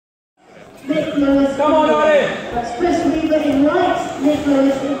Nick Lewis. Come on, Ollie. That's Chris Weaver in white, Nick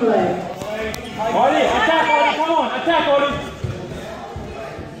Lewis in blue. Ollie, attack, Ollie, come on, attack, Ollie.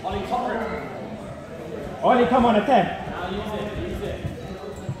 Ollie, top room. Ollie, come on, attack. Now use it.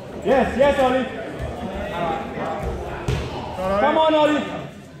 Yes, yes, Ollie. Come on, Ollie.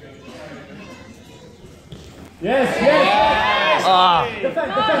 Yes, yes. Ah.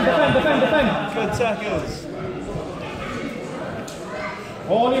 Defend. Good tackles.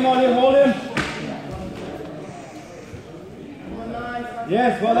 Hold him, hold him.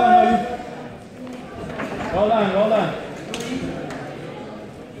 Yes, well done, Ollie. Well done.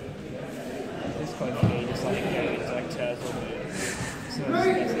 It's quite funny, just like it's like turtle.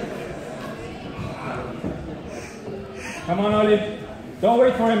 Come on, Ollie. Don't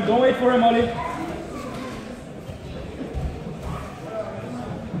wait for him, Ollie.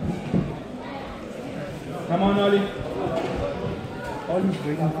 Come on, Ollie. Ollie's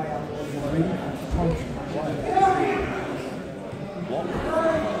waiting for punch. What?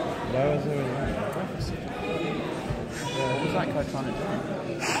 Where was there? What was that guy trying to do?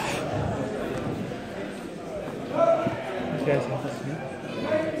 You guys have to see.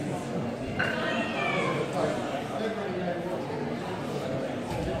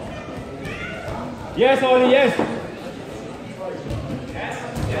 Yes, Ollie, yes.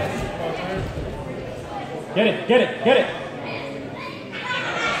 Get it. Get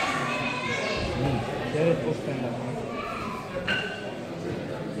it, go stand up.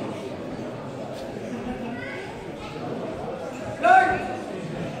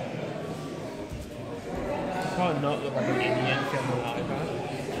 Can't not look like an idiot filming that iPad.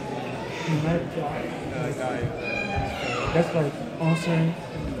 That's like answering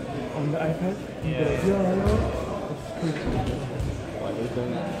on the iPad. Yeah.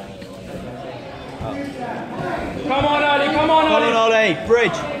 Come on, Ollie, Come on, Ollie,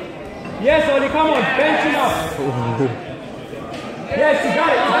 bridge. Yes, Ollie, come on, bench it up. Yes, you got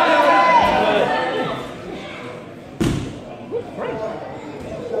it,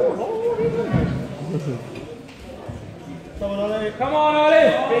 Come on, Ollie.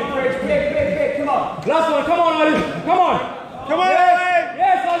 Big bridge, big, come on. Last one, come on, Ollie. Come on, Ollie.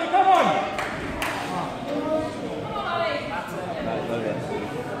 Yes, Ollie, come on.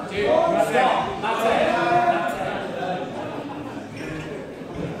 That's it.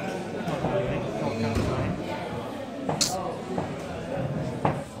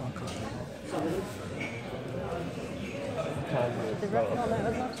 The ref not let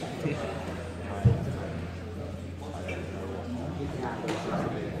us off.